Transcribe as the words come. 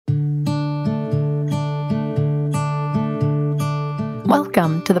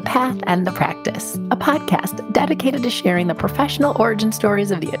Welcome to The Path and the Practice, a podcast dedicated to sharing the professional origin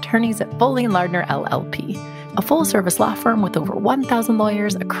stories of the attorneys at Foley & Lardner, LLP, a full-service law firm with over 1,000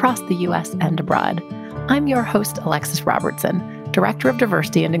 lawyers across the U.S. and abroad. I'm your host, Alexis Robertson, Director of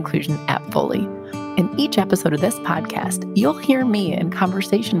Diversity and Inclusion at Foley. In each episode of this podcast, you'll hear me in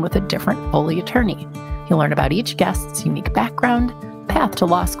conversation with a different Foley attorney. You'll learn about each guest's unique background, path to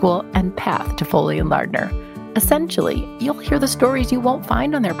law school, and path to Foley & Lardner. Essentially, you'll hear the stories you won't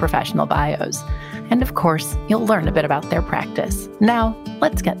find on their professional bios. And of course, you'll learn a bit about their practice. Now,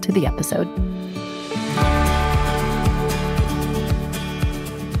 let's get to the episode.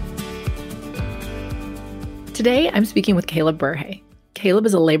 Today, I'm speaking with Kaleb Berhe. Kaleb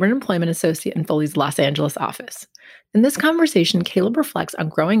is a labor and employment associate in Foley's Los Angeles office. In this conversation, Kaleb reflects on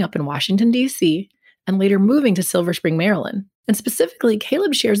growing up in Washington, D.C., and later moving to Silver Spring, Maryland. And specifically,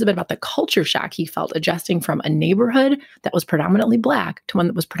 Kaleb shares a bit about the culture shock he felt adjusting from a neighborhood that was predominantly Black to one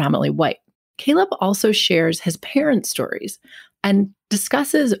that was predominantly white. Kaleb also shares his parents' stories and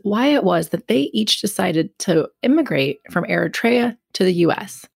discusses why it was that they each decided to immigrate from Eritrea to the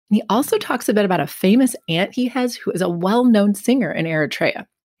U.S. And he also talks a bit about a famous aunt he has who is a well-known singer in Eritrea.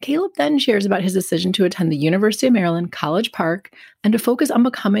 Kaleb then shares about his decision to attend the University of Maryland College Park and to focus on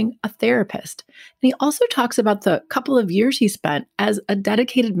becoming a therapist. And he also talks about the couple of years he spent as a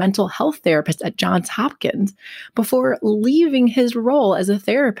dedicated mental health therapist at Johns Hopkins before leaving his role as a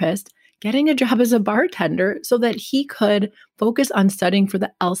therapist, getting a job as a bartender so that he could focus on studying for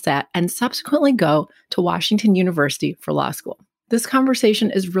the LSAT and subsequently go to Washington University for law school. This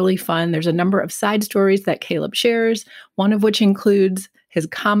conversation is really fun. There's a number of side stories that Kaleb shares, one of which includes his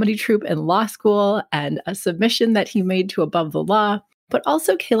comedy troupe in law school and a submission that he made to Above the Law. But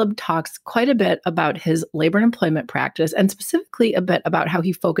also Kaleb talks quite a bit about his labor and employment practice and specifically a bit about how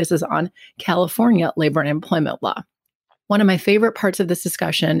he focuses on California labor and employment law. One of my favorite parts of this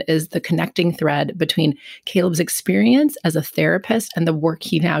discussion is the connecting thread between Kaleb's experience as a therapist and the work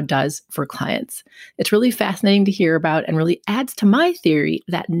he now does for clients. It's really fascinating to hear about and really adds to my theory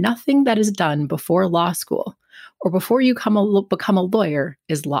that nothing that is done before law school or before you become a lawyer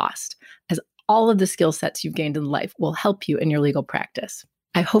is lost, as all of the skill sets you've gained in life will help you in your legal practice.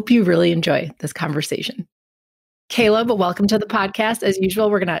 I hope you really enjoy this conversation. Kaleb, welcome to the podcast. As usual,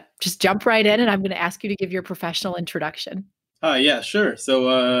 we're going to just jump right in, and I'm going to ask you to give your professional introduction. Yeah, sure.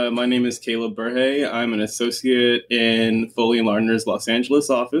 So my name is Kaleb Berhe. I'm an associate in Foley & Lardner's Los Angeles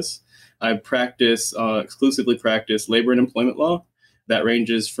office. I exclusively practice labor and employment law. That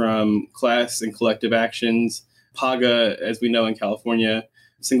ranges from class and collective actions, PAGA, as we know in California,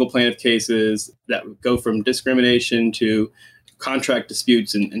 single plaintiff cases that go from discrimination to contract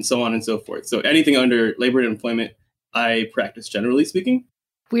disputes and so on and so forth. So anything under labor and employment, I practice, generally speaking.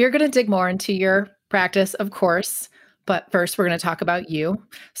 We are going to dig more into your practice, of course, but first we're going to talk about you.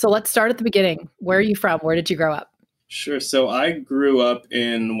 So let's start at the beginning. Where are you from? Where did you grow up? Sure. So I grew up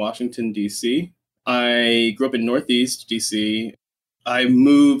in Washington, D.C. I grew up in Northeast D.C.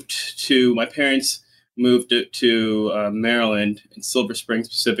 My parents moved to Maryland, in Silver Spring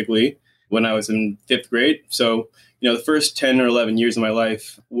specifically, when I was in 5th grade. So, the first 10 or 11 years of my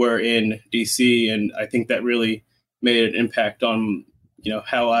life were in D.C., and I think that really made an impact on,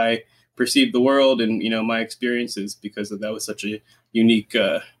 how I perceived the world and, my experiences, because that was such a unique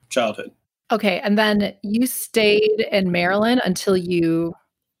childhood. Okay. And then you stayed in Maryland until you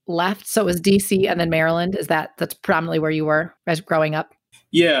left. So it was DC and then Maryland. That's predominantly where you were as growing up?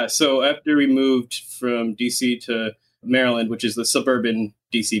 Yeah. So after we moved from DC to Maryland, which is the suburban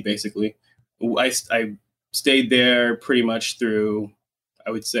DC, basically, I stayed there pretty much through,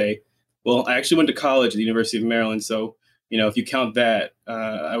 I would say, well, I actually went to college at the University of Maryland. So, if you count that,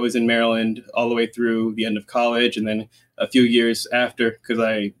 I was in Maryland all the way through the end of college. And then a few years after, because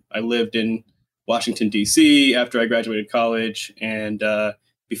I lived in Washington, D.C. after I graduated college. And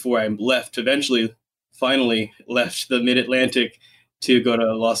before I finally left the Mid-Atlantic to go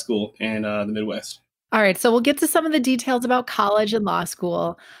to law school in the Midwest. All right. So we'll get to some of the details about college and law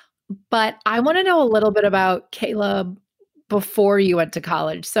school. But I want to know a little bit about Kaleb before you went to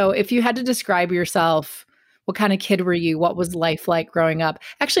college. So if you had to describe yourself, what kind of kid were you? What was life like growing up?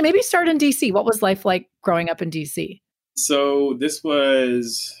 Actually, maybe start in DC. What was life like growing up in DC? So this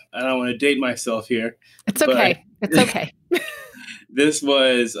was, I don't want to date myself here. It's okay. It's okay. This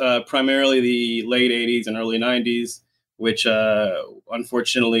was primarily the late 80s and early 90s, which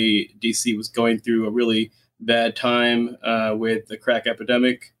unfortunately DC was going through a really bad time with the crack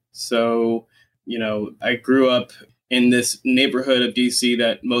epidemic. So, I grew up in this neighborhood of DC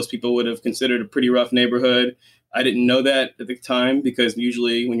that most people would have considered a pretty rough neighborhood. I didn't know that at the time because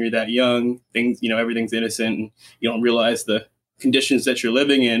usually when you're that young, things, everything's innocent and you don't realize the conditions that you're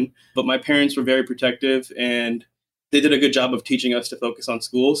living in. But my parents were very protective, and they did a good job of teaching us to focus on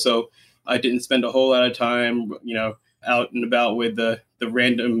school. So I didn't spend a whole lot of time, out and about with the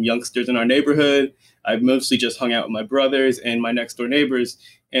random youngsters in our neighborhood. I mostly just hung out with my brothers and my next door neighbors,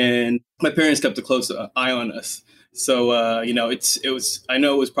 and my parents kept a close eye on us. So, I know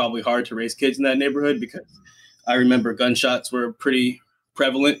it was probably hard to raise kids in that neighborhood because I remember gunshots were pretty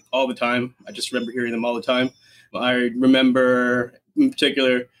prevalent all the time. I just remember hearing them all the time. I remember in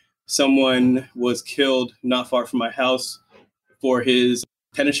particular, someone was killed not far from my house for his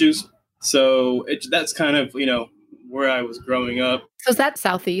tennis shoes. So that's kind of, where I was growing up. So is that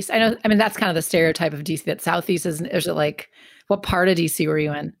Southeast? That's kind of the stereotype of DC, that Southeast is it like, what part of DC were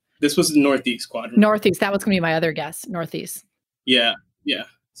you in? This was the Northeast quadrant. Northeast. That was going to be my other guess. Northeast. Yeah. Yeah.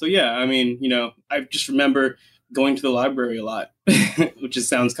 So yeah, I just remember going to the library a lot, which just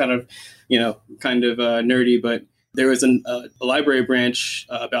sounds kind of nerdy, but there was a library branch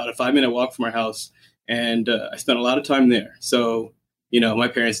about a 5-minute walk from our house, and I spent a lot of time there. So, my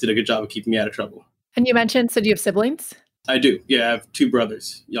parents did a good job of keeping me out of trouble. And you mentioned, so do you have siblings? I do. Yeah, I have 2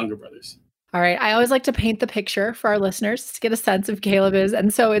 brothers, younger brothers. All right. I always like to paint the picture for our listeners to get a sense of Kaleb is.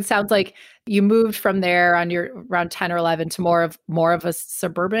 And so it sounds like you moved from there on your around 10 or 11 to more of a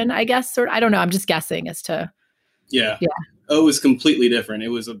suburban, I guess, I don't know. I'm just guessing as to. Yeah. Oh, it was completely different. It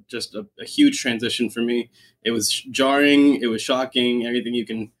was just a huge transition for me. It was jarring. It was shocking. Everything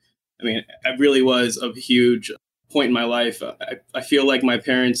it really was a huge point in my life. I feel like my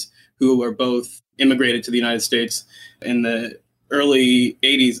parents, who were both immigrated to the United States in the early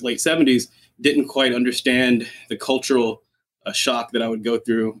 80s, late 70s, didn't quite understand the cultural shock that I would go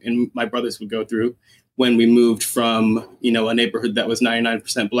through and my brothers would go through when we moved from, a neighborhood that was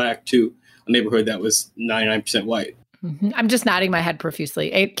 99% Black to a neighborhood that was 99% white. Mm-hmm. I'm just nodding my head profusely.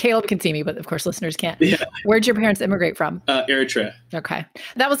 Kaleb can see me, but of course listeners can't. Yeah. Where'd your parents immigrate from? Eritrea. Okay.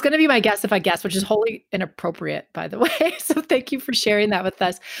 That was going to be my guess if I guessed, which is wholly inappropriate, by the way. So thank you for sharing that with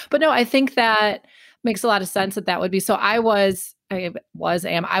us. But no, I think that makes a lot of sense that would be. So I was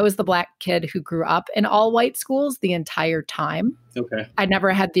the Black kid who grew up in all white schools the entire time. Okay. I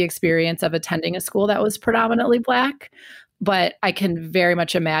never had the experience of attending a school that was predominantly Black, but I can very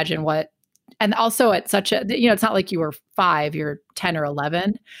much imagine and also at such a, it's not like you were 5, you're 10 or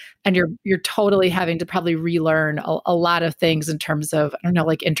 11, and you're totally having to probably relearn a lot of things in terms of, I don't know,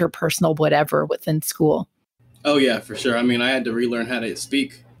 like interpersonal, whatever within school. Oh yeah, for sure. I had to relearn how to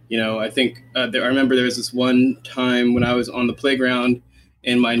speak. I think I remember there was this one time when I was on the playground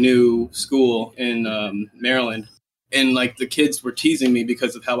in my new school in Maryland, and like the kids were teasing me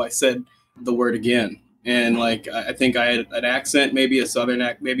because of how I said the word again. And like, I think I had an accent, maybe a Southern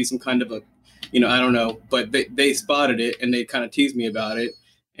accent, maybe some kind of a, I don't know, but they spotted it and they kind of teased me about it.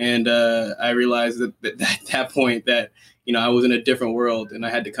 And I realized that at that point that, I was in a different world and I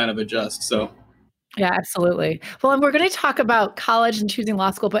had to kind of adjust. So. Yeah, absolutely. Well, and we're going to talk about college and choosing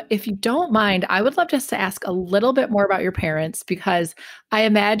law school, but if you don't mind, I would love just to ask a little bit more about your parents, because I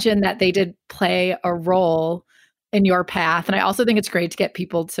imagine that they did play a role in your path. And I also think it's great to get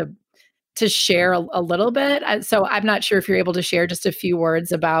people to share a little bit. So I'm not sure if you're able to share just a few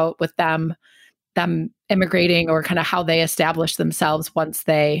words about with them immigrating or kind of how they established themselves once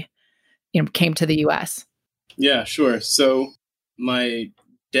they, came to the US. Yeah, sure. So my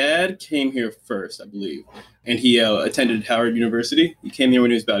dad came here first, I believe, and he attended Howard University. He came here when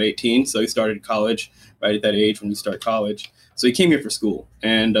he was about 18, so he started college right at that age when you start college. So he came here for school,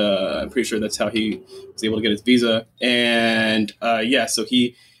 and I'm pretty sure that's how he was able to get his visa. And so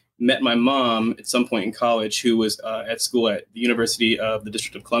he met my mom at some point in college, who was at school at the University of the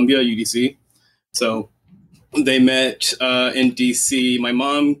District of Columbia, UDC. So they met in DC. My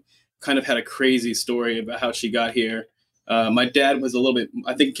mom kind of had a crazy story about how she got here. My dad was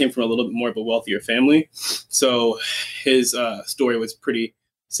came from a little bit more of a wealthier family. So his story was pretty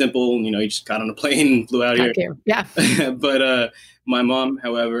simple. He just got on a plane and flew out here. Yeah. But my mom,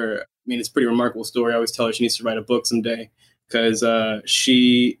 however, it's a pretty remarkable story. I always tell her she needs to write a book someday, because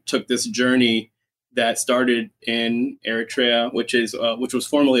she took this journey that started in Eritrea, which was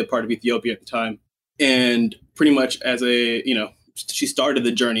formerly a part of Ethiopia at the time. And pretty much she started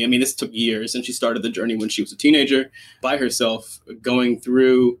the journey. This took years, and she started the journey when she was a teenager by herself, going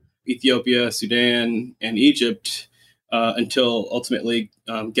through Ethiopia, Sudan, and Egypt until ultimately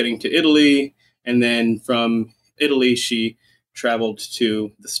getting to Italy. And then from Italy, she traveled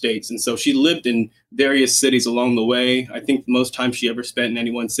to the States. And so she lived in various cities along the way. I think the most time she ever spent in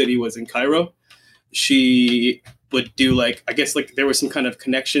any one city was in Cairo. She would do there was some kind of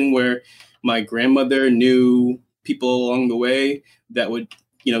connection where my grandmother knew people along the way that would,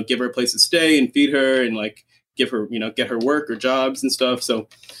 give her a place to stay and feed her and give her, get her work or jobs and stuff. So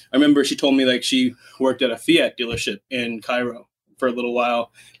I remember she told me like she worked at a Fiat dealership in Cairo for a little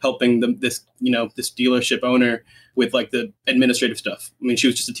while, helping this dealership owner with like the administrative stuff. I mean, she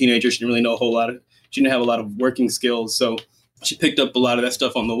was just a teenager. She didn't really know she didn't have a lot of working skills. So she picked up a lot of that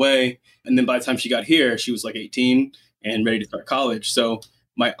stuff on the way. And then by the time she got here, she was like 18 and ready to start college. So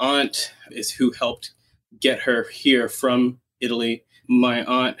my aunt is who helped get her here from Italy. My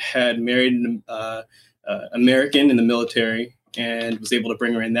aunt had married an American in the military and was able to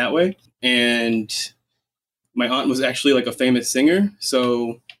bring her in that way. And my aunt was actually like a famous singer,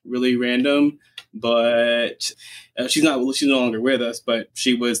 so really random. But she's no longer with us. But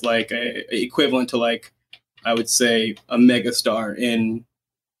she was like a equivalent to like, I would say, a mega star in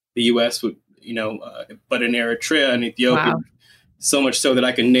the U.S. But in Eritrea and Ethiopia. Wow. So much so that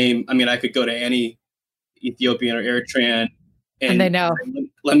I could go to any Ethiopian or Eritrean and they know.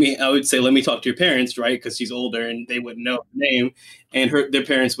 Let me talk to your parents, right? Because she's older and they wouldn't know her name, and their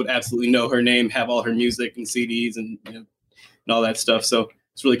parents would absolutely know her name, have all her music and CDs and all that stuff. So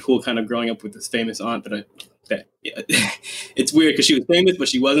it's really cool, kind of growing up with this famous aunt it's weird because she was famous, but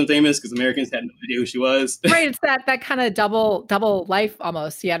she wasn't famous because Americans had no idea who she was. Right. It's that kind of double life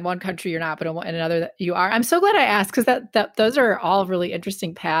almost. Yeah. In one country you're not, but in another that you are. I'm so glad I asked because that those are all really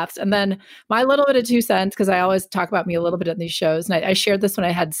interesting paths. And then my little bit of 2 cents, because I always talk about me a little bit in these shows. And I shared this when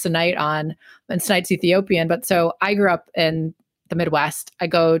I had Sinait on, and Sinait's Ethiopian. But so I grew up in the Midwest. I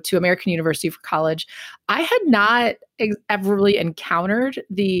go to American University for college. I had not ever really encountered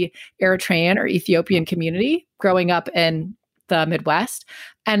the Eritrean or Ethiopian community growing up in the Midwest.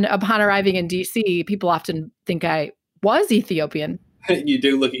 And upon arriving in DC, people often think I was Ethiopian. You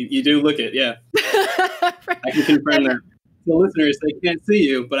do look it, yeah. Right. I can confirm that. The listeners, they can't see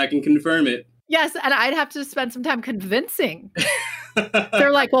you, but I can confirm it. Yes, and I'd have to spend some time convincing.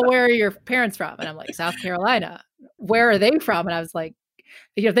 They're like, well, where are your parents from? And I'm like, South Carolina. Where are they from? And I was like,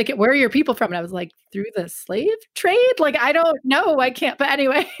 where are your people from? And I was like, through the slave trade? Like, I don't know. I can't. But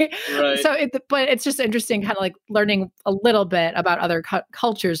anyway, right. So but it's just interesting kind of like learning a little bit about other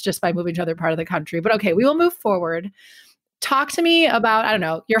cultures just by moving to other part of the country. But okay, we will move forward. Talk to me about, I don't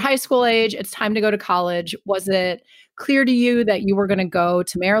know, your high school age. It's time to go to college. Was it clear to you that you were going to go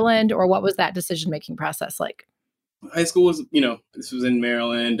to Maryland, or what was that decision-making process like? High school was, this was in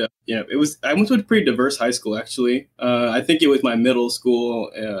Maryland. I went to a pretty diverse high school, actually. I think it was my middle school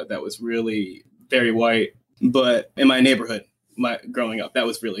that was really very white. But in my neighborhood, growing up, that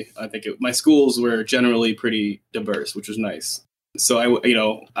was really, my schools were generally pretty diverse, which was nice. So I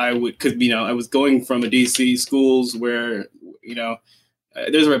was going from a DC schools where,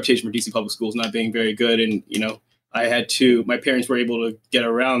 there's a reputation for DC public schools not being very good. And, my parents were able to get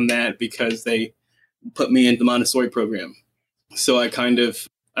around that because they put me in the Montessori program. So there'd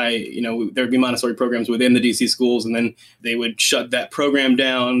be Montessori programs within the DC schools, and then they would shut that program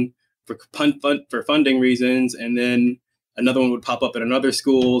down for funding reasons. And then another one would pop up at another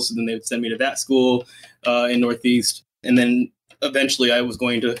school. So then they would send me to that school in Northeast. And then eventually I was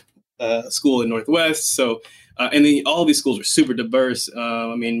going to school in Northwest. So, and then all of these schools are super diverse.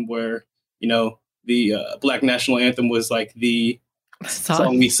 Where, the Black National Anthem was like the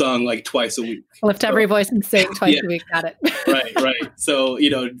song we sung like twice a week. Lift every voice and sing twice a week. Got it. Right. So,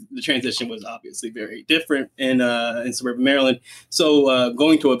 the transition was obviously very different in suburban Maryland. So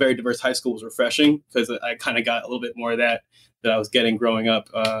going to a very diverse high school was refreshing because I kind of got a little bit more of that I was getting growing up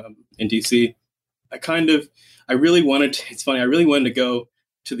in DC. I really wanted to go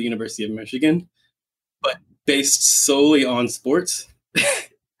to the University of Michigan, but based solely on sports.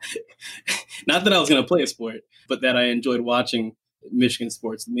 Not that I was going to play a sport, but that I enjoyed watching Michigan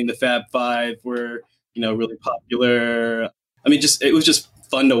sports. I mean, the Fab Five were, really popular. I mean, it was just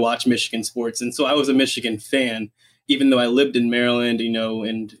fun to watch Michigan sports. And so I was a Michigan fan, even though I lived in Maryland,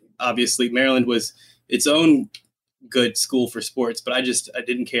 and obviously Maryland was its own good school for sports, but I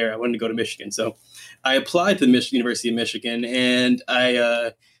didn't care. I wanted to go to Michigan. So I applied to the University of Michigan, and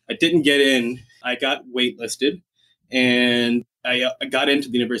I didn't get in. I got waitlisted, and I got into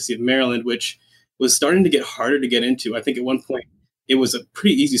the University of Maryland, which was starting to get harder to get into. I think at one point it was a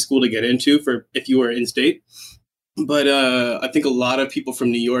pretty easy school to get into for if you were in state. But I think a lot of people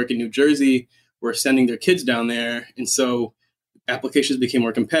from New York and New Jersey were sending their kids down there. And so applications became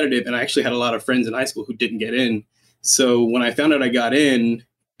more competitive. And I actually had a lot of friends in high school who didn't get in. So when I found out I got in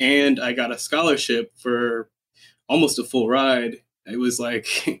and I got a scholarship for almost a full ride, it was like,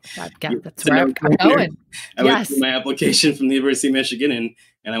 that's where I'm going. I went through my application from the University of Michigan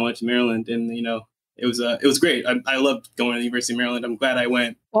and I went to Maryland, and, it was great. I loved going to the University of Maryland. I'm glad I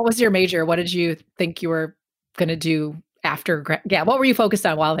went. What was your major? What did you think you were going to do after? What were you focused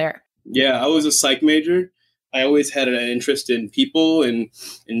on while there? Yeah, I was a psych major. I always had an interest in people and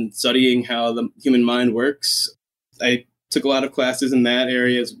in studying how the human mind works. I took a lot of classes in that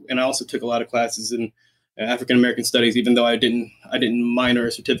area, and I also took a lot of classes in African American studies, even though I didn't minor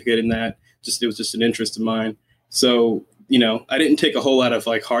a certificate in that. It was just an interest of mine. So, I didn't take a whole lot of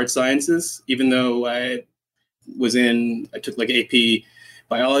like hard sciences, even though I took like AP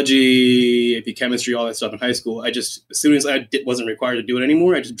biology, AP chemistry, all that stuff in high school. As soon as wasn't required to do it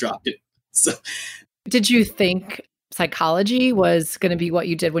anymore, I just dropped it. So, did you think psychology was going to be what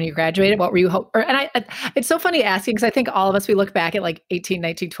you did when you graduated? What were you it's so funny asking, because I think all of us, we look back at like 18,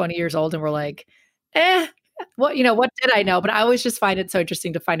 19, 20 years old and we're like, what did I know? But I always just find it so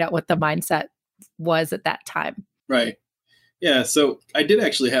interesting to find out what the mindset was at that time. Right. Yeah. So I did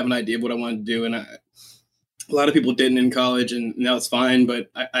actually have an idea of what I wanted to do. And a lot of people didn't in college, and now it's fine. But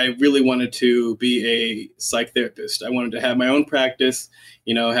I really wanted to be a psych therapist. I wanted to have my own practice,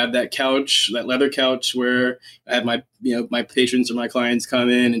 have that couch, that leather couch where I have my patients or my clients come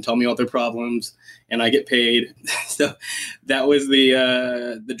in and tell me all their problems and I get paid. So that was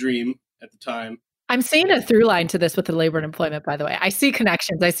the dream at the time. I'm seeing a through line to this with the labor and employment, by the way. I see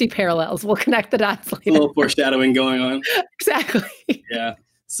connections. I see parallels. We'll connect the dots later. A little foreshadowing going on. Exactly. Yeah.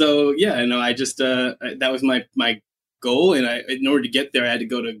 So I just that was my goal, and in order to get there, I had to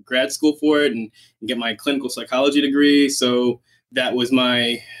go to grad school for it and get my clinical psychology degree. So that was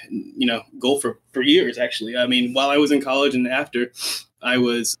my goal for years. Actually, I mean, while I was in college and after, I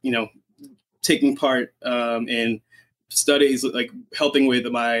was taking part in studies, like helping with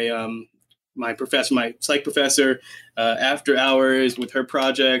my psych professor, after hours with her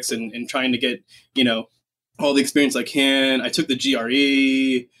projects and trying to get all the experience I can. I took the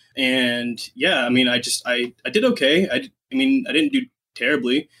GRE, and I did okay. I didn't do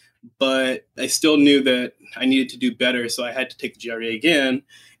terribly, but I still knew that I needed to do better. So I had to take the GRE again.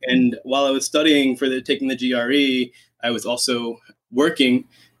 And while I was studying for taking the GRE, I was also working.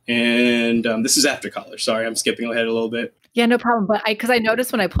 And this is after college. Sorry, I'm skipping ahead a little bit. Yeah, no problem. But because I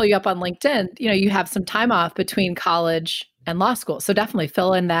noticed when I pull you up on LinkedIn, you have some time off between college and law school. So definitely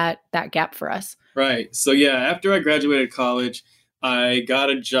fill in that gap for us. Right. So yeah, after I graduated college, I got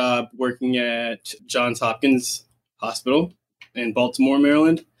a job working at Johns Hopkins Hospital in Baltimore,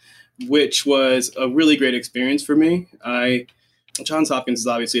 Maryland, which was a really great experience for me. Johns Hopkins is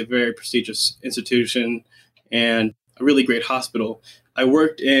obviously a very prestigious institution and a really great hospital. I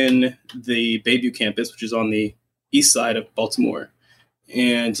worked in the Bayview campus, which is on the east side of Baltimore,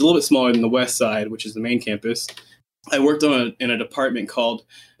 and it's a little bit smaller than the west side, which is the main campus. I worked in a department called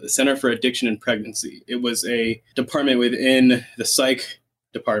the Center for Addiction and Pregnancy. It was a department within the psych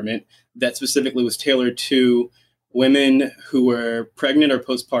department that specifically was tailored to women who were pregnant or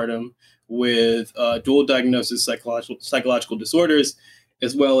postpartum with dual diagnosis psychological disorders,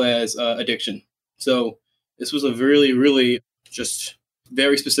 as well as addiction. So this was a really, really just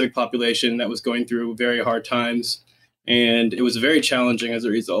very specific population that was going through very hard times, and it was very challenging as a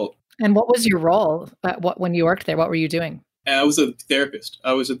result. And what was your role when you worked there? What were you doing? I was a therapist.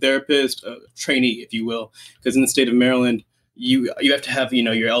 A trainee, if you will, because in the state of Maryland, you have to have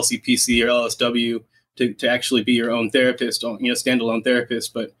your LCPC or LSW to actually be your own therapist, standalone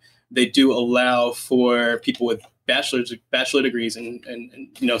therapist. But they do allow for people with bachelor degrees and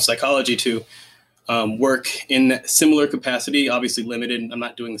psychology to work in similar capacity, obviously limited. I'm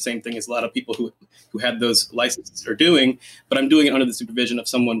not doing the same thing as a lot of people who have those licenses are doing, but I'm doing it under the supervision of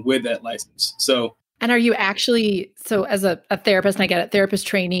someone with that license. So, and are you actually, so as a therapist, and I get it, therapist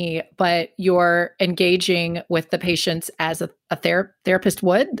trainee, but you're engaging with the patients as a therapist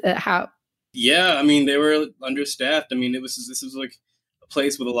would? How? Yeah, I mean, they were understaffed. I mean, this was like a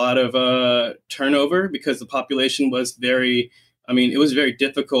place with a lot of turnover because the population was it was very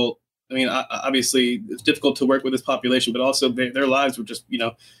difficult. I mean, obviously, it's difficult to work with this population, but also their lives were just,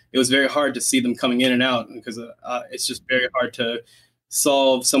 it was very hard to see them coming in and out because it's just very hard to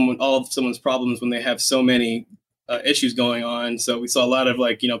solve all of someone's problems when they have so many issues going on. So we saw a lot of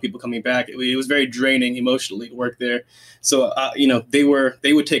people coming back. It was very draining emotionally to work there. So, they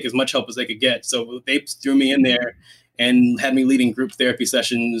would take as much help as they could get. So they threw me in there and had me leading group therapy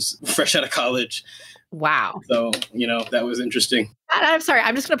sessions fresh out of college. Wow. So, that was interesting. I'm sorry,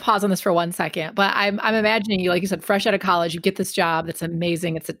 I'm just going to pause on this for 1 second, but I'm imagining you, like you said, fresh out of college, you get this job that's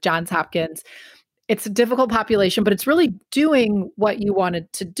amazing. It's at Johns Hopkins. It's a difficult population, but it's really doing what you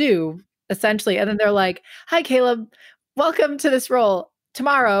wanted to do, essentially. And then they're like, hi, Kaleb, welcome to this role.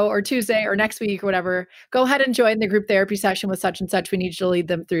 Tomorrow or Tuesday or next week or whatever, go ahead and join the group therapy session with such and such. We need you to lead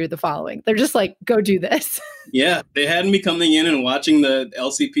them through the following. They're just like, go do this. Yeah, they had me coming in and watching the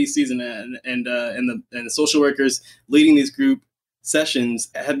LCPCs and the social workers leading these group sessions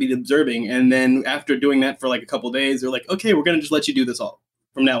had me observing. And then after doing that for like a couple of days, they're like, okay, we're going to just let you do this all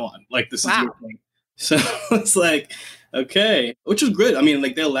from now on. Like, this is your thing. So it's like, okay, which was good. I mean,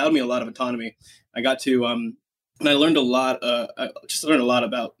 like, they allowed me a lot of autonomy. I got to, and I learned a lot, I just learned a lot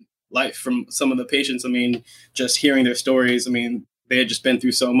about life from some of the patients. I mean, just hearing their stories. I mean, they had just been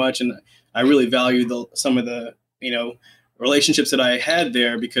through so much, and I really valued some of the, relationships that I had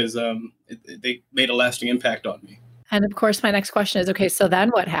there because they made a lasting impact on me. And of course, my next question is, okay, so then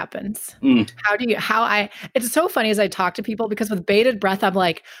what happens? It's so funny as I talk to people, because with bated breath, I'm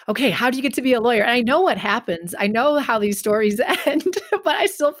like, okay, how do you get to be a lawyer? And I know what happens. I know how these stories end, but I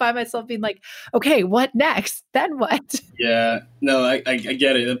still find myself being like, okay, what next? Then what? Yeah, no, I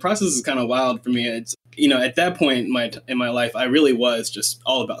get it. The process is kind of wild for me. It's, at that point in my life, I really was just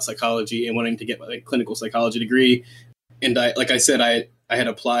all about psychology and wanting to get my clinical psychology degree. And I had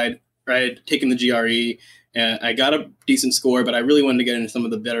applied, I had taken the GRE, and I got a decent score, but I really wanted to get into some of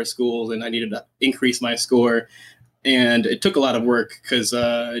the better schools, and I needed to increase my score. And it took a lot of work because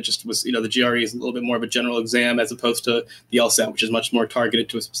it just was, the GRE is a little bit more of a general exam as opposed to the LSAT, which is much more targeted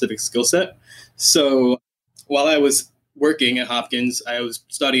to a specific skill set. So while I was working at Hopkins, I was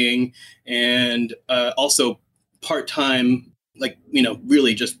studying, and also part-time,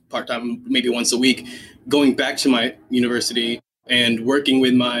 really just part-time, maybe once a week, going back to my university and working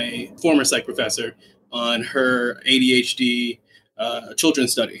with my former psych professor on her ADHD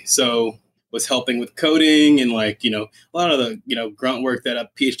children's study. So was helping with coding and a lot of the, grunt work that a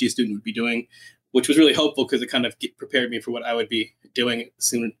PhD student would be doing, which was really helpful because it kind of prepared me for what I would be doing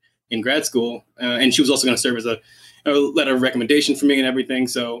soon in grad school. And she was also going to serve as a letter of recommendation for me and everything.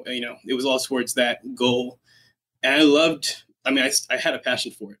 So, it was all towards that goal. And I had a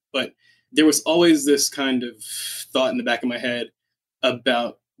passion for it, but there was always this kind of thought in the back of my head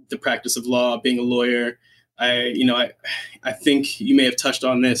about the practice of law, being a lawyer. I think you may have touched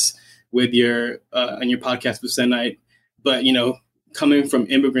on this with on your podcast with Senite, but coming from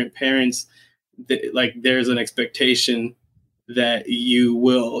immigrant parents, there's an expectation that you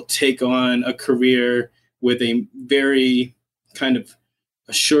will take on a career with a very kind of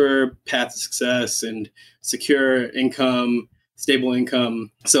a sure path to success and secure income, stable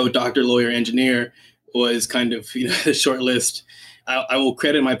income. So doctor, lawyer, engineer was kind of the short list. I will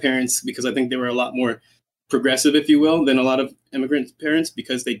credit my parents because I think they were a lot more progressive, if you will, than a lot of immigrant parents,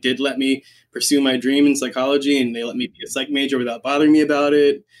 because they did let me pursue my dream in psychology, and they let me be a psych major without bothering me about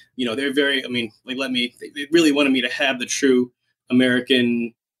it. They're very, they really wanted me to have the true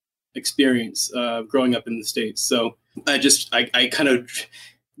American experience growing up in the States. So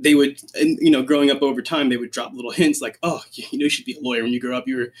they would, growing up over time, they would drop little hints like, oh, you should be a lawyer when you grow up.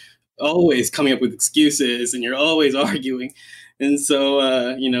 You're always coming up with excuses and you're always arguing. And so,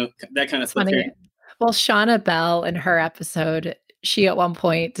 that kind of stuff. Well, Shauna Bell, in her episode, she at one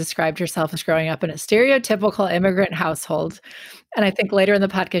point described herself as growing up in a stereotypical immigrant household. And I think later in the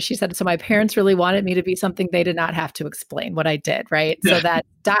podcast, she said, so my parents really wanted me to be something they did not have to explain what I did, right? So that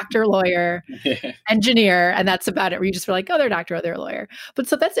doctor, lawyer, engineer, and that's about it. Where you just were like, oh, they're a doctor, or they're a lawyer. But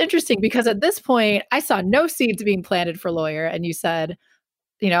so that's interesting, because at this point, I saw no seeds being planted for lawyer. And you said,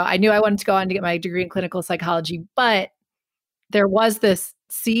 I knew I wanted to go on to get my degree in clinical psychology, but there was this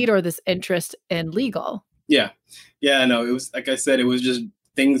seed or this interest in legal. Yeah. No, it was, like I said, it was just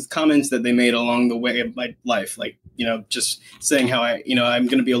comments that they made along the way of my life. Just saying how I'm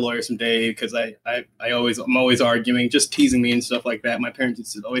going to be a lawyer someday because I'm always arguing, just teasing me and stuff like that. My parents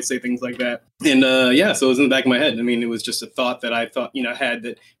used to always say things like that. And so it was in the back of my head. It was just a thought that I thought, had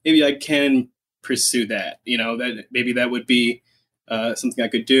that maybe I can pursue that, that maybe that would be something I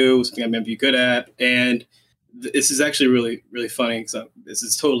could do, something I might be good at. And this is actually really, really funny. So this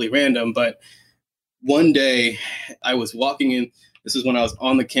is totally random, but one day I was walking in. This is when I was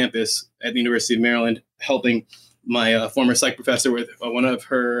on the campus at the University of Maryland, helping my former psych professor with one of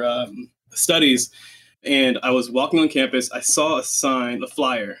her studies. And I was walking on campus. I saw a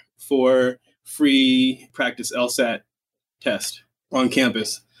flyer for free practice LSAT test on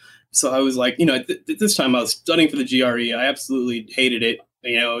campus. So I was like, at this time I was studying for the GRE. I absolutely hated it.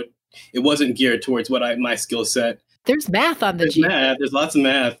 It wasn't geared towards my skill set. There's math on the GRE. There's lots of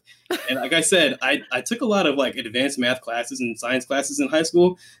math. And like I said, I took a lot of advanced math classes and science classes in high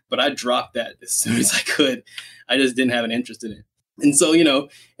school, but I dropped that as soon as I could. I just didn't have an interest in it. And so,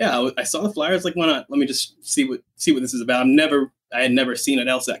 I saw the flyer. I was like, why not? Let me just see what this is about. I had never seen an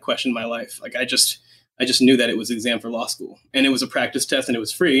LSAT question in my life. I just knew that it was an exam for law school, and it was a practice test, and it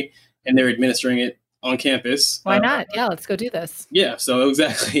was free, and they were administering it on campus. Why not? Yeah, let's go do this. Yeah. So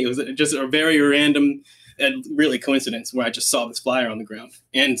exactly. It was just a very random and really coincidence where I just saw this flyer on the ground.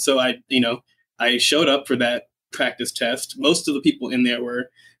 And so I showed up for that practice test. Most of the people in there were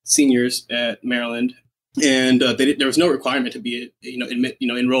seniors at Maryland, and there was no requirement to be,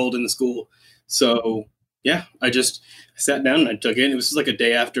 enrolled in the school. So yeah, I sat down and I took it. It was just like a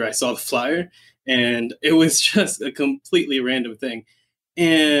day after I saw the flyer, and it was just a completely random thing.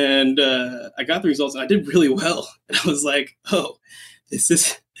 And I got the results, and I did really well. And I was like, oh,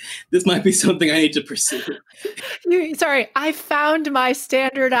 this might be something I need to pursue. Sorry, I found my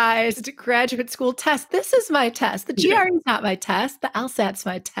standardized graduate school test. This is my test. The GRE is not my test. The LSAT's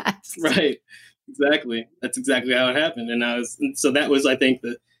my test. Right. Exactly. That's exactly how it happened. And so that was, I think,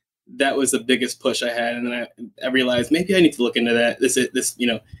 that was the biggest push I had. And then I realized maybe I need to look into that.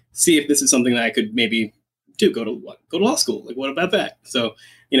 See if this is something that I could maybe do. Go to law school. Like, what about that? So,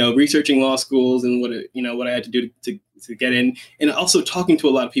 researching law schools and what I had to do to get in, and also talking to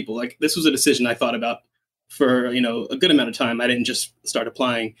a lot of people. Like, this was a decision I thought about for, a good amount of time. I didn't just start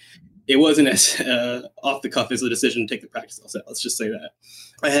applying. It wasn't as off the cuff as the decision to take the practice LSAT. Let's just say that.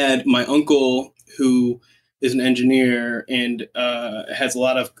 I had my uncle, who is an engineer and has a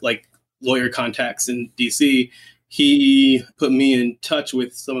lot of lawyer contacts in DC. He put me in touch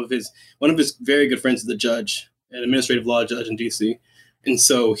with one of his very good friends is a judge, an administrative law judge in DC. And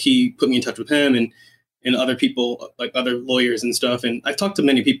so he put me in touch with him and other people, like other lawyers and stuff. And I've talked to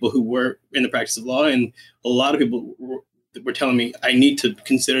many people who were in the practice of law, and a lot of people were telling me I need to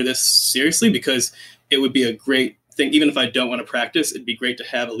consider this seriously because it would be a great thing. Even if I don't want to practice, it'd be great to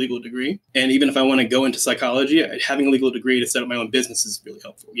have a legal degree. And even if I want to go into psychology, having a legal degree to set up my own business is really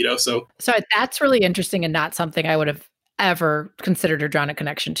helpful, So that's really interesting and not something I would have ever considered or drawn a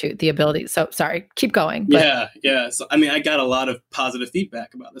connection to, the ability. So sorry, keep going. But. Yeah. So, I got a lot of positive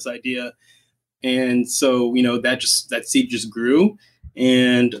feedback about this idea. And so, that seed just grew.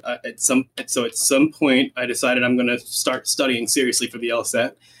 And at some point, I decided I'm going to start studying seriously for the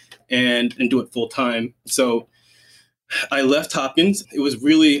LSAT and do it full time. So I left Hopkins. It was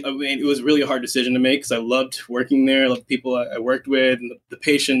really a hard decision to make because I loved working there. I loved the people I worked with and the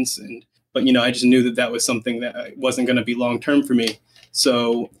patients. But I just knew that was something that wasn't going to be long term for me.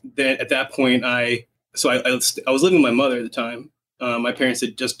 So then at that point, I was living with my mother at the time. My parents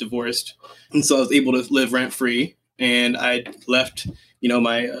had just divorced, and so I was able to live rent free. And I left,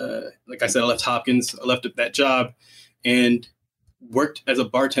 like I said, I left Hopkins. I left that job and worked as a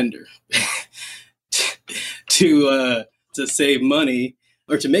bartender to save money,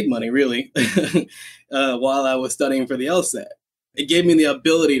 or to make money, really, while I was studying for the LSAT. It gave me the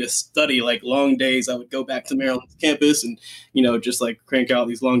ability to study long days. I would go back to Maryland's campus and, just crank out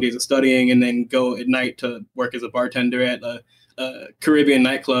these long days of studying, and then go at night to work as a bartender at a Caribbean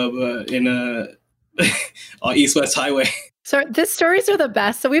nightclub on East West Highway. So these stories are the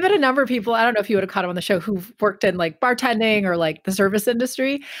best. So we've had a number of people, I don't know if you would have caught them on the show, who've worked in bartending or the service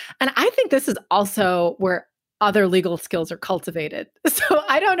industry. And I think this is also where other legal skills are cultivated. So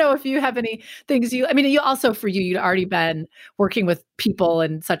I don't know if you have any things you'd already been working with people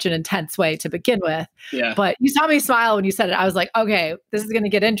in such an intense way to begin with. Yeah. But you saw me smile when you said it. I was like, okay, this is going to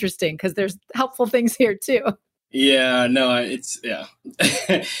get interesting because there's helpful things here too. Yeah, no, I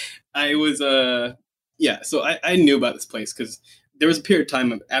was, so I knew about this place because there was a period of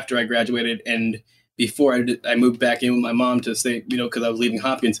time after I graduated and before I moved back in with my mom to stay, because I was leaving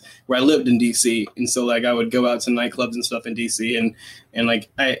Hopkins, where I lived in DC. And so I would go out to nightclubs and stuff in DC and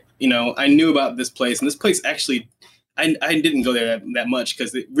I knew about this place, and this place actually, I didn't go there that much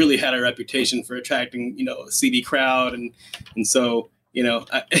because it really had a reputation for attracting, a seedy crowd. And so,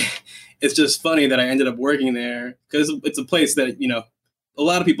 it's just funny that I ended up working there because it's a place that, a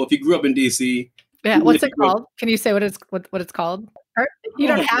lot of people, if you grew up in DC. Yeah. What's it called? Can you say what it's called? Or you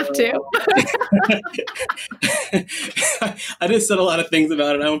don't have to. I just said a lot of things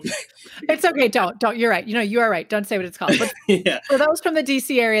about it. It's okay. Don't. You're right. You are right. Don't say what it's called. But yeah. For those from the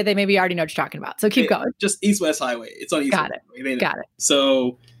DC area, they maybe already know what you're talking about. So keep going. Just East West Highway. It's on East West Highway. Got it.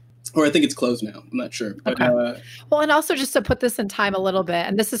 So, or I think it's closed now. I'm not sure. But, okay. Well, and also just to put this in time a little bit,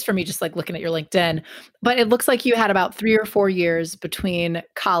 and this is for me just looking at your LinkedIn, but it looks like you had about 3 or 4 years between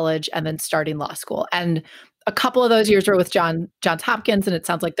college and then starting law school. And a couple of those years were with Johns Hopkins, and it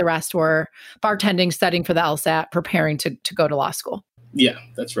sounds like the rest were bartending, studying for the LSAT, preparing to go to law school. Yeah,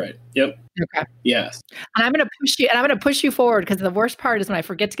 that's right. Yep. Okay. Yes. And I'm going to push you forward because the worst part is when I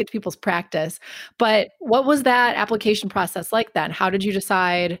forget to get to people's practice. But what was that application process like then? How did you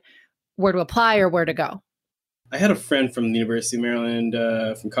decide where to apply or where to go? I had a friend from the University of Maryland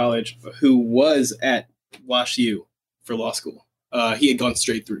from college who was at Wash U for law school. He had gone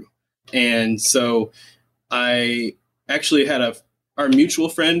straight through. And so I actually had our mutual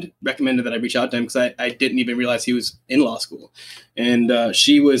friend recommended that I reach out to him because I didn't even realize he was in law school. And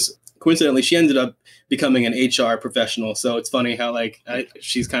she was coincidentally, she ended up becoming an HR professional. So it's funny how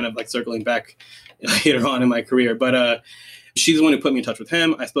she's kind of like circling back later on in my career. But she's the one who put me in touch with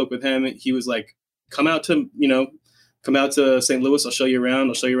him. I spoke with him. He was like, come out to St. Louis. I'll show you around.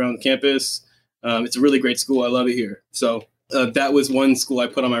 I'll show you around the campus. It's a really great school. I love it here. So that was one school I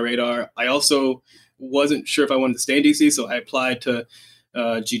put on my radar. I also wasn't sure if I wanted to stay in DC, so I applied to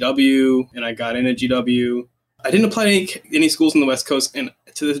GW, and I got in at GW. I didn't apply to any schools on the West Coast, and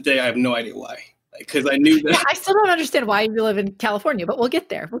to this day, I have no idea why. Because I knew that. Yeah, I still don't understand why you live in California, but we'll get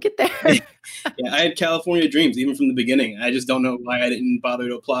there. Yeah, I had California dreams even from the beginning. I just don't know why I didn't bother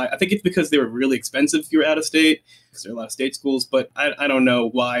to apply. I think it's because they were really expensive if you were out of state, because there are a lot of state schools. But I don't know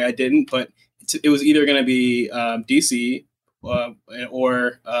why I didn't. But it was either going to be DC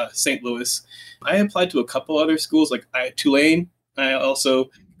or St. Louis. I applied to a couple other schools, like Tulane. I also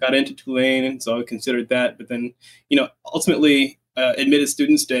got into Tulane, and so I considered that. But then, ultimately, Admitted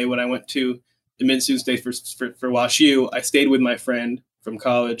Students Day, when I went to Admitted Students Day for WashU, I stayed with my friend from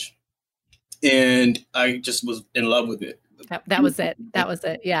college, and I just was in love with it. That was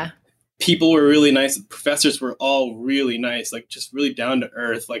it. Yeah. People were really nice. The professors were all really nice, like just really down to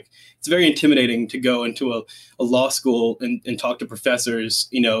earth. Like it's very intimidating to go into a law school and talk to professors,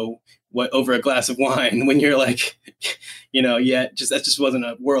 over a glass of wine when you're like, that just wasn't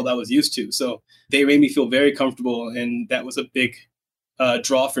a world I was used to. So they made me feel very comfortable. And that was a big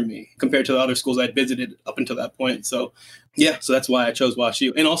draw for me compared to the other schools I'd visited up until that point. So so that's why I chose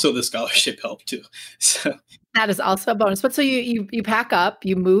WashU. And also the scholarship helped too. So that is also a bonus. But so you pack up,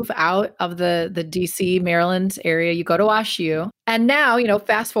 you move out of the DC, Maryland area, you go to WashU. And now,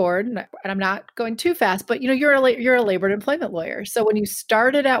 fast forward, and I'm not going too fast, but you're a labor and employment lawyer. So when you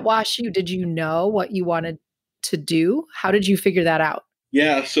started at WashU, did you know what you wanted to do? How did you figure that out?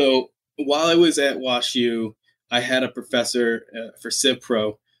 Yeah. So while I was at WashU, I had a professor for Civ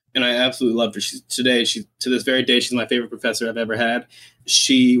Pro, and I absolutely loved her. To this very day, she's my favorite professor I've ever had.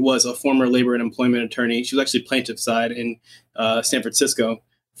 She was a former labor and employment attorney. She was actually plaintiff side in San Francisco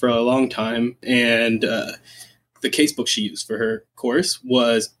for a long time. And the case book she used for her course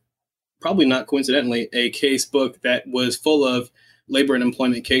was, probably not coincidentally, a case book that was full of labor and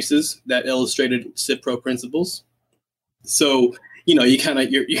employment cases that illustrated Civ Pro principles. So,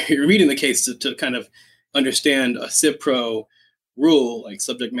 you're reading the case to kind of understand a Civ Pro rule, like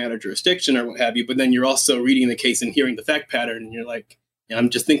subject matter jurisdiction or what have you, but then you're also reading the case and hearing the fact pattern, and you're like, I'm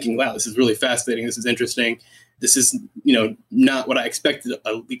just thinking, wow, this is really fascinating. This is interesting. This is, not what I expected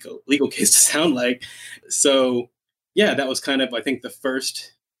a legal case to sound like. So, that was kind of, I think, the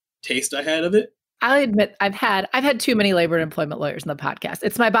first taste I had of it. I'll admit I've had too many labor and employment lawyers in the podcast.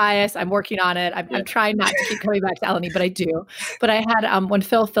 It's my bias. I'm working on it. I'm trying not to keep coming back to Eleni, but I do. But I had when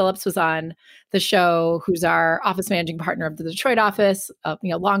Phil Phillips was on the show, who's our office managing partner of the Detroit office,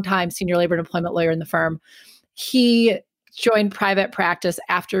 longtime senior labor and employment lawyer in the firm. He joined private practice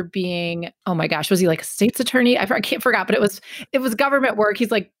after being, oh my gosh, was he like a state's attorney? I can't forget, but it was government work.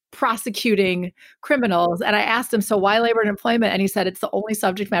 He's like prosecuting criminals. And I asked him, so why labor and employment? And he said, it's the only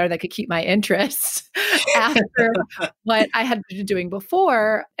subject matter that could keep my interest after what I had been doing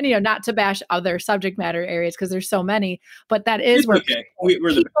before. And, not to bash other subject matter areas because there's so many, but that is where,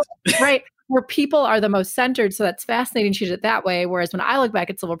 we're the best. Right, where people are the most centered. So that's fascinating. She did it that way. Whereas when I look back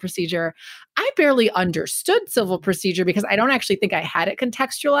at civil procedure, I barely understood civil procedure because I don't actually think I had it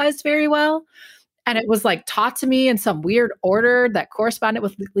contextualized very well. And it was like taught to me in some weird order that corresponded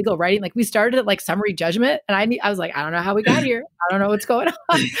with legal writing. Like we started at like summary judgment, and I was like, I don't know how we got here. I don't know what's going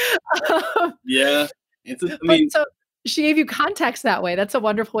on. Yeah, so she gave you context that way. That's a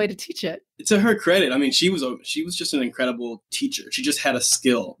wonderful way to teach it. To her credit, she was just an incredible teacher. She just had a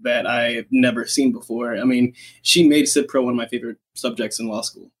skill that I've never seen before. She made Civ Pro one of my favorite subjects in law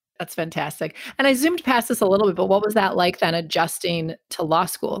school. That's fantastic. And I zoomed past this a little bit, but what was that like then adjusting to law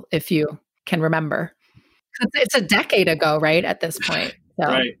school, if you can remember? It's a decade ago, right? At this point. So.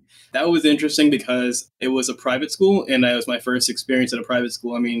 Right. That was interesting because it was a private school, and that was my first experience at a private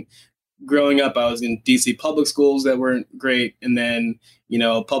school. Growing up, I was in DC public schools that weren't great. And then,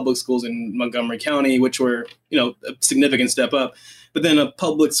 public schools in Montgomery County, which were, a significant step up. But then a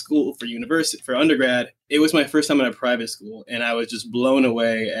public school for undergrad, it was my first time at a private school. And I was just blown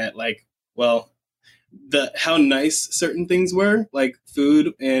away at how nice certain things were, like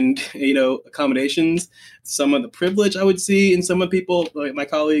food and, accommodations, some of the privilege I would see in some of people, like my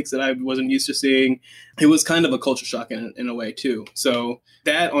colleagues, that I wasn't used to seeing. It was kind of a culture shock in a way too. So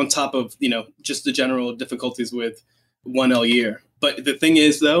that on top of, just the general difficulties with 1L year. But the thing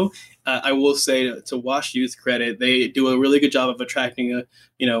is, though, I will say to WashU's credit, they do a really good job of attracting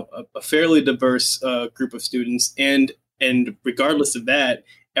a fairly diverse group of students. And regardless of that,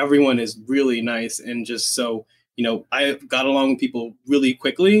 everyone is really nice and just so, I got along with people really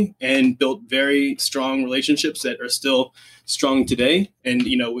quickly and built very strong relationships that are still strong today. And,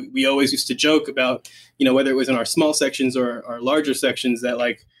 we always used to joke about, whether it was in our small sections or our larger sections that,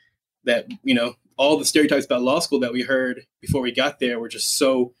 all the stereotypes about law school that we heard before we got there were just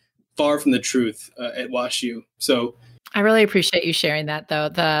so far from the truth at WashU. So I really appreciate you sharing that, though.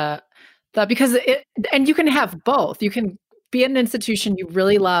 Because and you can have both. You can be in an institution you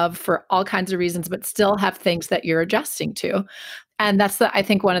really love for all kinds of reasons, but still have things that you're adjusting to. And that's I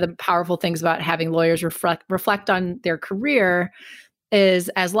think one of the powerful things about having lawyers reflect on their career is,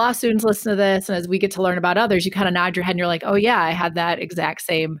 as law students listen to this and as we get to learn about others, you kind of nod your head and you're like, oh yeah, I had that exact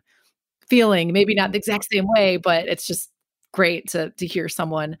same feeling, maybe not the exact same way, but it's just great to hear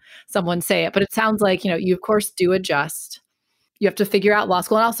someone say it. But it sounds like, you of course do adjust. You have to figure out law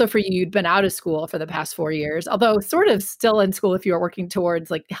school. And also for you, you'd been out of school for the past 4 years, although sort of still in school if you are working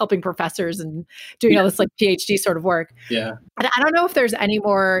towards like helping professors and doing all this like PhD sort of work. Yeah. And I don't know if there's any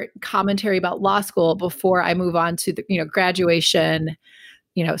more commentary about law school before I move on to the, graduation,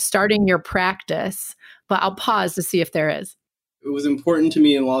 starting your practice, but I'll pause to see if there is. It was important to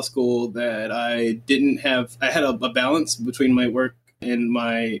me in law school that I had a balance between my work and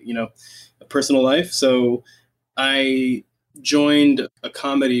my, personal life. So I joined a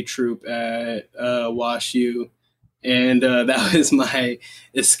comedy troupe at WashU, and that was my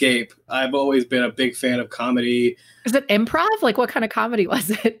escape. I've always been a big fan of comedy. Is it improv? Like what kind of comedy was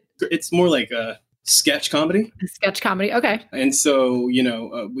it? It's more like a sketch comedy. Sketch comedy. Okay. And so,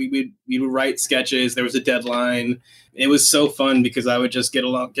 we would write sketches. There was a deadline. It was so fun because I would just get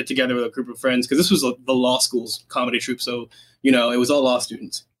together with a group of friends because this was the law school's comedy troupe. So, it was all law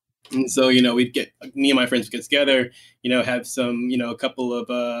students. And so, me and my friends would get together, have some, a couple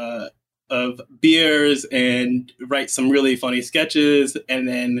of beers and write some really funny sketches and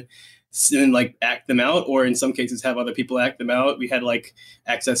then like act them out, or in some cases have other people act them out. We had like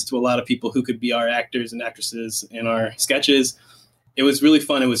access to a lot of people who could be our actors and actresses in our sketches. It was really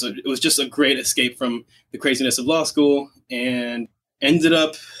fun. It was just a great escape from the craziness of law school, and ended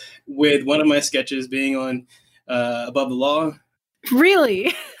up with one of my sketches being on Above the Law.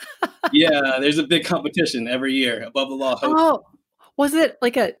 Really? Yeah, there's a big competition every year. Above the Law. Oh, was it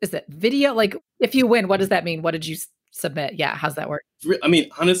is it video? Like if you win, what does that mean? What did you submit? Yeah. How's that work? I mean,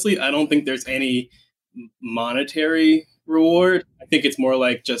 honestly, I don't think there's any monetary reward. I think it's more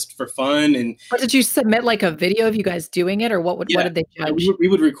like just for fun. And but did you submit like a video of you guys doing it, or what did they judge? We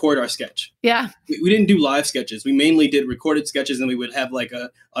would record our sketch. Yeah. We didn't do live sketches. We mainly did recorded sketches, and we would have like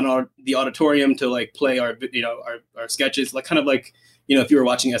the auditorium to like play our sketches, like kind of like, if you were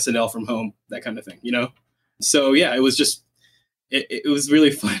watching SNL from home, that kind of thing, So yeah, it was just, it was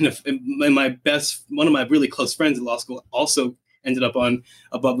really fun. And one of my really close friends in law school also ended up on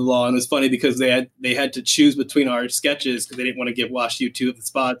Above the Law. And it was funny because they had to choose between our sketches because they didn't want to give WashU 2 of the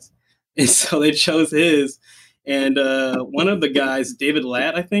spots. And so they chose his. And one of the guys, David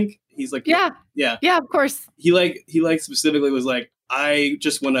Latt, I think, he's like, yeah, of course. He specifically was like, I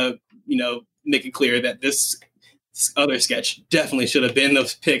just want to, make it clear that this other sketch definitely should have been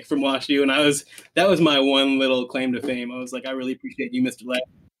the pick from WashU. And that was my one little claim to fame. I was like, I really appreciate you, Mr. Latt.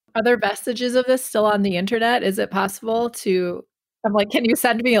 Are there vestiges of this still on the internet? Is it possible to, I'm like, can you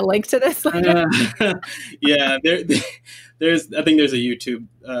send me a link to this? Yeah, I think there's a YouTube.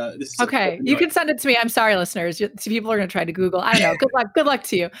 Okay, you can send it to me. I'm sorry, listeners. People are going to try to Google. I don't know. Good luck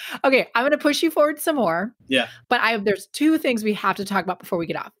to you. Okay, I'm going to push you forward some more. Yeah. But there's two things we have to talk about before we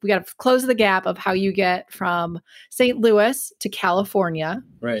get off. We got to close the gap of how you get from St. Louis to California.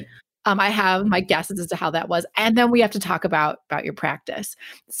 Right. I have my guesses as to how that was. And then we have to talk about your practice.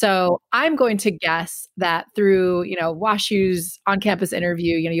 So I'm going to guess that through, WashU's on-campus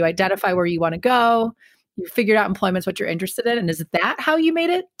interview, you identify where you want to go, you figured out employment's what you're interested in. And is that how you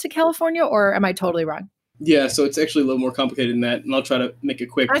made it to California, or am I totally wrong? Yeah, so it's actually a little more complicated than that, and I'll try to make it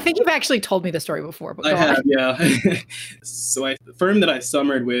quick. I think you've actually told me the story before. But I have, yeah. So the firm that I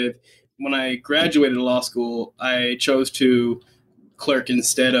summered with, when I graduated law school, I chose to clerk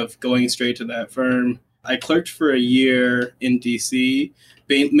instead of going straight to that firm. I clerked for a year in DC,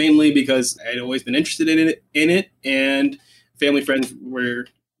 mainly because I had always been interested in it, and family friends were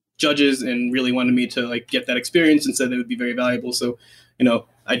judges and really wanted me to like get that experience and said it would be very valuable. So,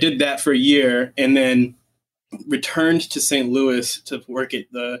 I did that for a year and then returned to St. Louis to work at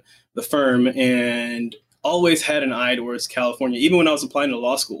the firm, and always had an eye towards California. Even when I was applying to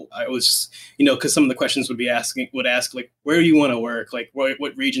law school, I was, because some of the questions would ask like, where do you want to work? Like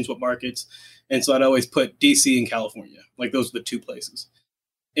what regions, what markets? And so I'd always put DC and California. Like those are the two places.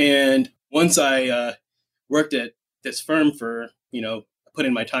 And once I worked at this firm for, a put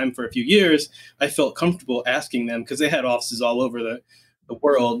in my time for a few years, I felt comfortable asking them, because they had offices all over the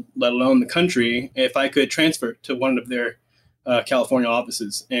world, let alone the country, if I could transfer to one of their California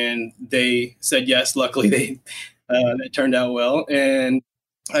offices. And they said yes. Luckily, that turned out well. And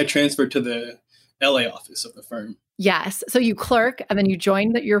I transferred to the LA office of the firm. Yes. So you clerk and then you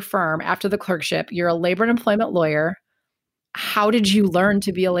joined your firm after the clerkship. You're a labor and employment lawyer. How did you learn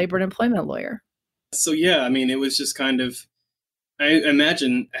to be a labor and employment lawyer? So, yeah, I mean, it was just kind of, I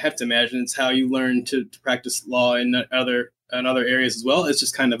have to imagine it's how you learn to practice law in other areas as well. It's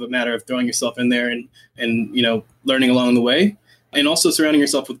just kind of a matter of throwing yourself in there and learning along the way. And also surrounding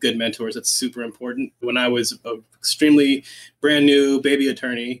yourself with good mentors. That's super important. When I was an extremely brand new baby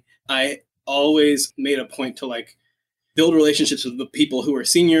attorney, I always made a point to build relationships with the people who are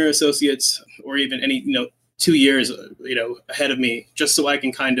senior associates or even any 2 years ahead of me, just so I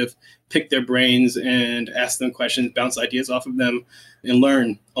can kind of pick their brains and ask them questions, bounce ideas off of them, and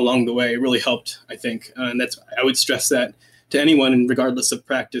learn along the way. It really helped, I think. And I would stress that to anyone, and regardless of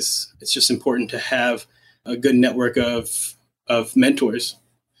practice. It's just important to have a good network of mentors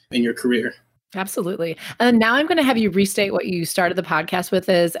in your career. Absolutely. And now I'm going to have you restate what you started the podcast with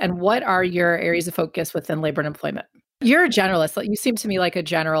and what are your areas of focus within labor and employment? You're a generalist. You seem to me like a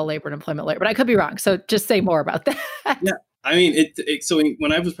general labor and employment lawyer, but I could be wrong. So just say more about that. Yeah. I mean, so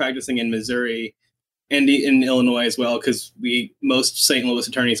when I was practicing in Missouri and in Illinois as well, because most St. Louis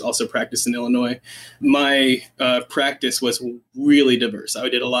attorneys also practice in Illinois, my practice was really diverse. I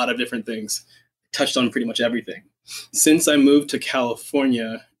did a lot of different things, touched on pretty much everything. Since I moved to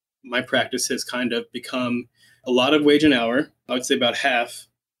California, my practice has kind of become a lot of wage and hour. I would say about half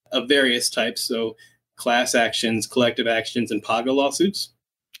of various types. So class actions, collective actions, and PAGA lawsuits.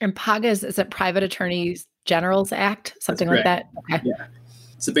 And PAGA is it Private Attorneys Generals Act, something like that? Okay. Yeah.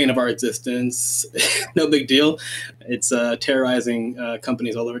 It's the bane of our existence. No big deal. It's terrorizing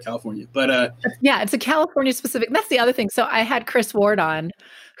companies all over California. But yeah, it's a California specific. That's the other thing. So I had Chris Ward on,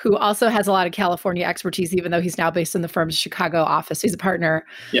 who also has a lot of California expertise, even though he's now based in the firm's Chicago office. He's a partner.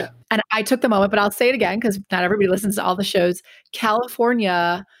 Yeah. And I took the moment, but I'll say it again because not everybody listens to all the shows.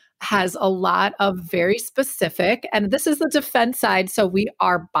 California has a lot of very specific, and this is the defense side, so we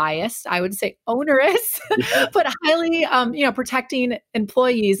are biased, I would say onerous, but highly, protecting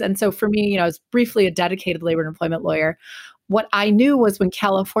employees. And so for me, I was briefly a dedicated labor and employment lawyer. What I knew was when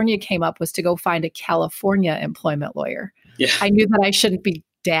California came up was to go find a California employment lawyer. Yeah. I knew that I shouldn't be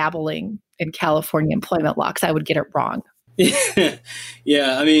dabbling in California employment law because I would get it wrong.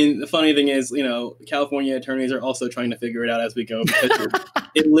 Yeah. I mean, the funny thing is, California attorneys are also trying to figure it out as we go because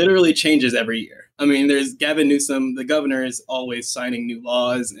it literally changes every year. I mean, there's Gavin Newsom, the governor is always signing new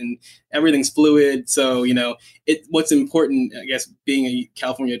laws and everything's fluid. So, what's important, I guess, being a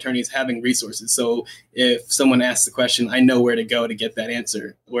California attorney is having resources. So if someone asks a question, I know where to go to get that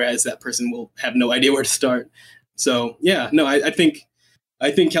answer, whereas that person will have no idea where to start. So, yeah, no, I think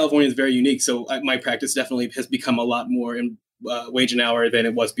California is very unique. So my practice definitely has become a lot more in wage and hour than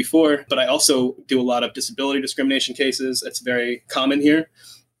it was before. But I also do a lot of disability discrimination cases. That's very common here.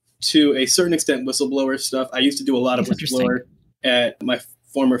 To a certain extent, whistleblower stuff. I used to do a lot of whistleblower at my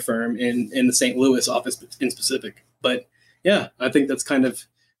former firm in the St. Louis office in specific. But yeah, I think that's kind of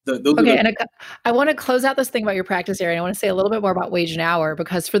and I want to close out this thing about your practice area. I want to say a little bit more about wage and hour,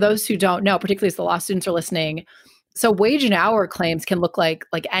 because for those who don't know, particularly as the law students are listening, so wage and hour claims can look like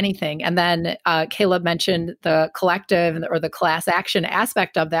anything. And then Kaleb mentioned the collective or the class action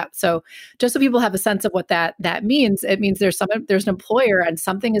aspect of that. So just so people have a sense of what that means, it means there's an employer and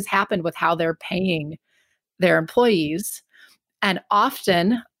something has happened with how they're paying their employees. And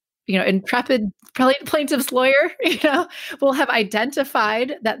often, intrepid plaintiff's lawyer, will have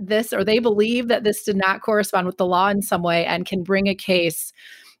identified that this, or they believe that this did not correspond with the law in some way, and can bring a case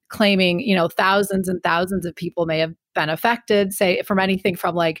claiming, thousands and thousands of people may have been affected, say from anything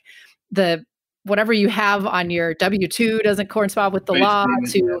from the whatever you have on your W-2 doesn't correspond with the law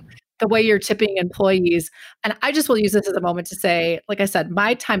to the way you're tipping employees. And I just will use this as a moment to say, like I said,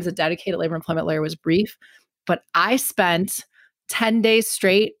 my time as a dedicated labor employment lawyer was brief, but I spent 10 days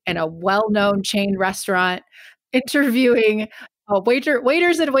straight in a well-known chain restaurant interviewing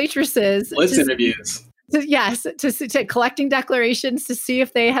waiters and waitresses. List interviews. Yes, to collecting declarations to see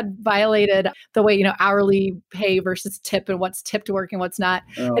if they had violated the way, hourly pay versus tip and what's tipped work and what's not.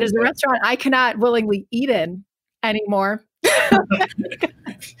 It is a restaurant I cannot willingly eat in anymore.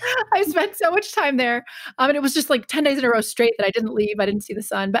 I spent so much time there. And it was just like 10 days in a row straight that I didn't leave. I didn't see the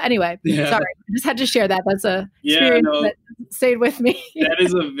sun. But anyway, Yeah. sorry. I just had to share that. That's a Yeah, experience no. that stayed with me.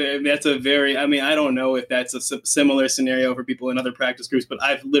 That's a very, I mean, I don't know if that's a similar scenario for people in other practice groups, but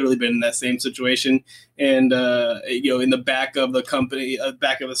I've literally been in that same situation. And, in the back of the company,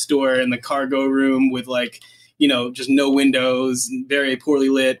 back of a store in the cargo room with like, just no windows, very poorly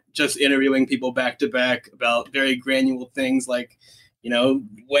lit, just interviewing people back to back about very granular things like,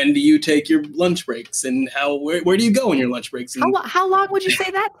 when do you take your lunch breaks and where do you go on your lunch breaks? And, how long would you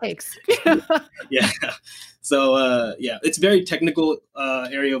say that takes? yeah. So, it's very technical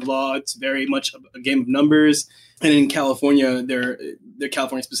area of law. It's very much a game of numbers. And in California, there are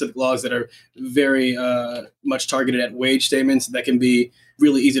California-specific laws that are very much targeted at wage statements that can be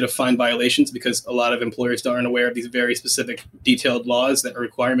really easy to find violations because a lot of employers aren't aware of these very specific detailed laws that are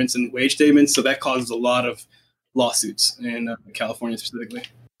requirements in wage statements. So that causes a lot of lawsuits in California specifically.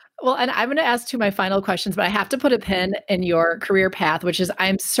 Well, and I'm going to ask my final questions, but I have to put a pin in your career path, which is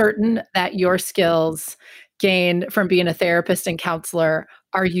I'm certain that your skills gained from being a therapist and counselor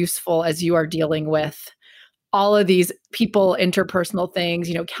are useful as you are dealing with all of these people, interpersonal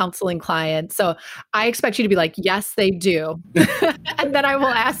things, counseling clients. So I expect you to be like, yes, they do. And then I will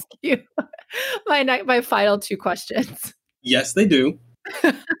ask you my final two questions. Yes, they do.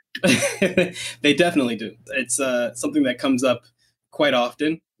 They definitely do. It's something that comes up quite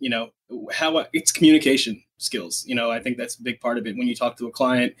often. It's communication skills. I think that's a big part of it when you talk to a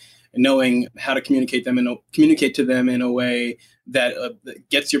client and knowing how to communicate to them in a way that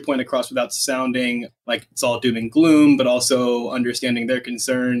gets your point across without sounding like it's all doom and gloom, but also understanding their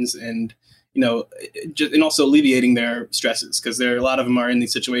concerns and and also alleviating their stresses, because a lot of them are in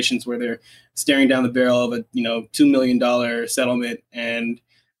these situations where they're staring down the barrel of a $2 million settlement, and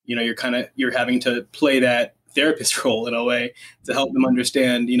you're having to play that therapist role in a way to help them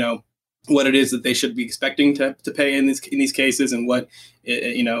understand what it is that they should be expecting to pay in these cases, and what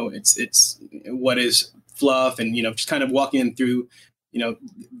it's what is fluff, and just kind of walking them through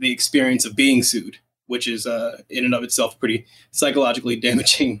the experience of being sued, which is in and of itself pretty psychologically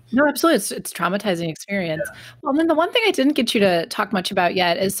damaging. No, absolutely. It's traumatizing experience. Yeah. Well, then the one thing I didn't get you to talk much about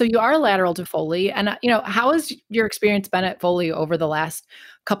yet is, so you are lateral to Foley, and how has your experience been at Foley over the last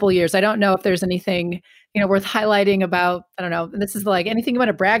couple of years? I don't know if there's anything worth highlighting about, I don't know, this is like anything you want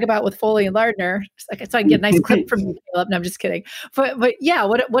to brag about with Foley and Lardner, so I can get a nice clip from you, Kaleb. No, I'm just kidding. But yeah,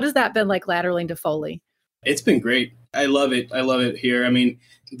 what has that been like, lateraling to Foley? It's been great. I love it. I love it here. I mean,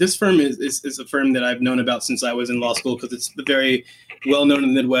 this firm is a firm that I've known about since I was in law school, because it's very well known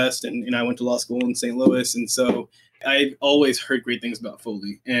in the Midwest, and I went to law school in St. Louis, and so I've always heard great things about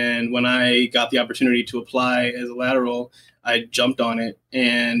Foley. And when I got the opportunity to apply as a lateral, I jumped on it,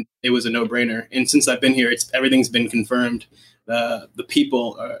 and it was a no-brainer. And since I've been here, everything's been confirmed. The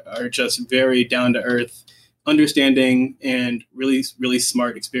people are just very down to earth, understanding, and really, really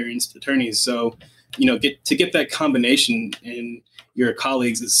smart, experienced attorneys. So, get that combination in your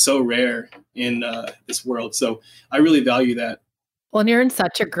colleagues is so rare in this world. So I really value that. Well, and you're in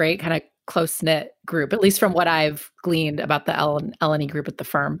such a great kind of close-knit group, at least from what I've gleaned about the L&E group at the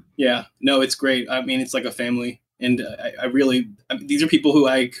firm. Yeah, no, it's great. I mean, it's like a family. And these are people who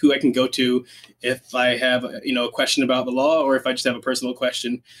I can go to if I have a question about the law, or if I just have a personal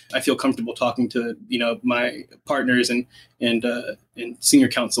question. I feel comfortable talking to my partners and senior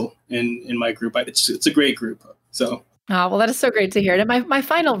counsel in my group. It's a great group. So. Oh, well, that is so great to hear. And my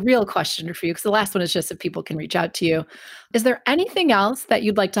final real question for you, because the last one is just if people can reach out to you. Is there anything else that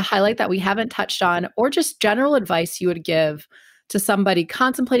you'd like to highlight that we haven't touched on, or just general advice you would give to somebody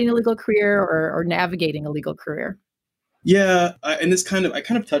contemplating a legal career or navigating a legal career? Yeah, I kind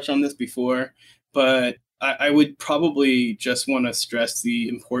of touched on this before, but I would probably just want to stress the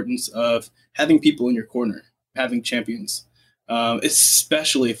importance of having people in your corner, having champions,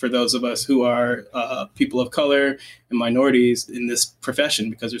 especially for those of us who are people of color and minorities in this profession,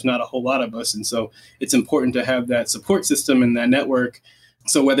 because there's not a whole lot of us. And so it's important to have that support system and that network.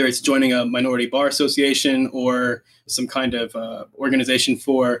 So whether it's joining a minority bar association or some kind of organization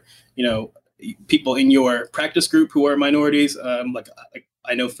for, people in your practice group who are minorities,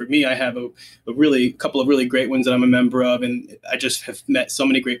 I know for me, I have a couple of really great ones that I'm a member of, and I just have met so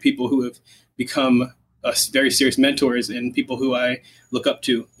many great people who have become very serious mentors and people who I look up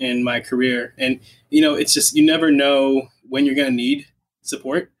to in my career. And, it's just, you never know when you're going to need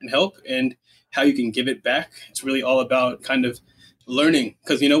support and help and how you can give it back. It's really all about kind of learning,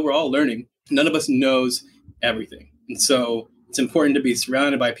 because, we're all learning. None of us knows everything. And so it's important to be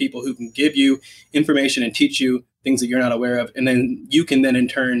surrounded by people who can give you information and teach you things that you're not aware of. And then you can then in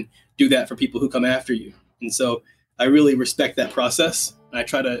turn do that for people who come after you. And so I really respect that process. And I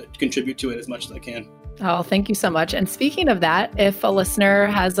try to contribute to it as much as I can. Oh, thank you so much. And speaking of that, if a listener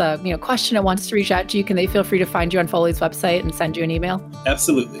has a question and wants to reach out to you, can they feel free to find you on Foley's website and send you an email?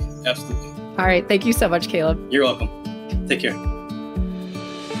 Absolutely. Absolutely. All right. Thank you so much, Kaleb. You're welcome. Take care.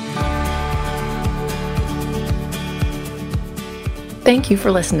 Thank you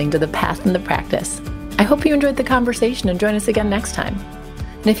for listening to The Path and the Practice. I hope you enjoyed the conversation and join us again next time.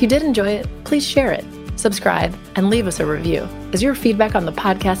 And if you did enjoy it, please share it, subscribe, and leave us a review, as your feedback on the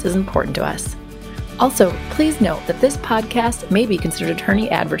podcast is important to us. Also, please note that this podcast may be considered attorney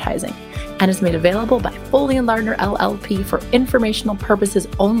advertising and is made available by Foley & Lardner LLP for informational purposes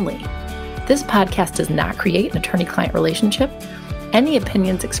only. This podcast does not create an attorney-client relationship. Any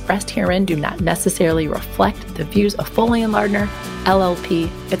opinions expressed herein do not necessarily reflect the views of Foley & Lardner LLP,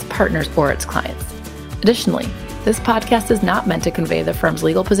 its partners, or its clients. Additionally, this podcast is not meant to convey the firm's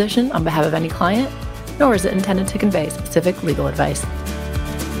legal position on behalf of any client, nor is it intended to convey specific legal advice.